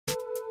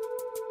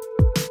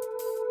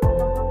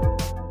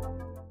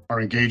Our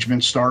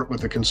engagements start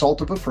with a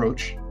consultative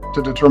approach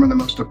to determine the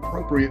most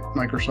appropriate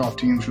Microsoft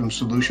Teams Room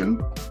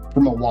solution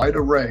from a wide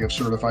array of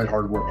certified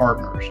hardware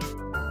partners.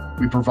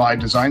 We provide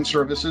design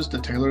services to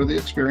tailor the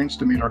experience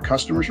to meet our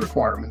customers'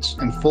 requirements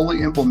and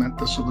fully implement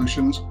the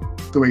solutions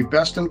through a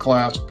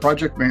best-in-class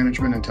project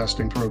management and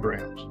testing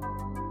programs.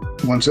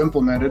 Once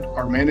implemented,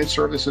 our managed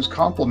services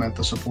complement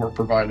the support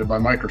provided by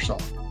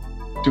Microsoft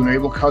to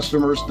enable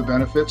customers the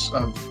benefits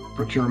of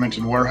procurement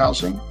and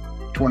warehousing,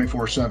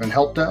 24/7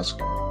 help desk,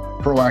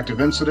 proactive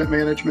incident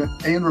management,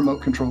 and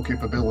remote control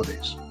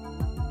capabilities.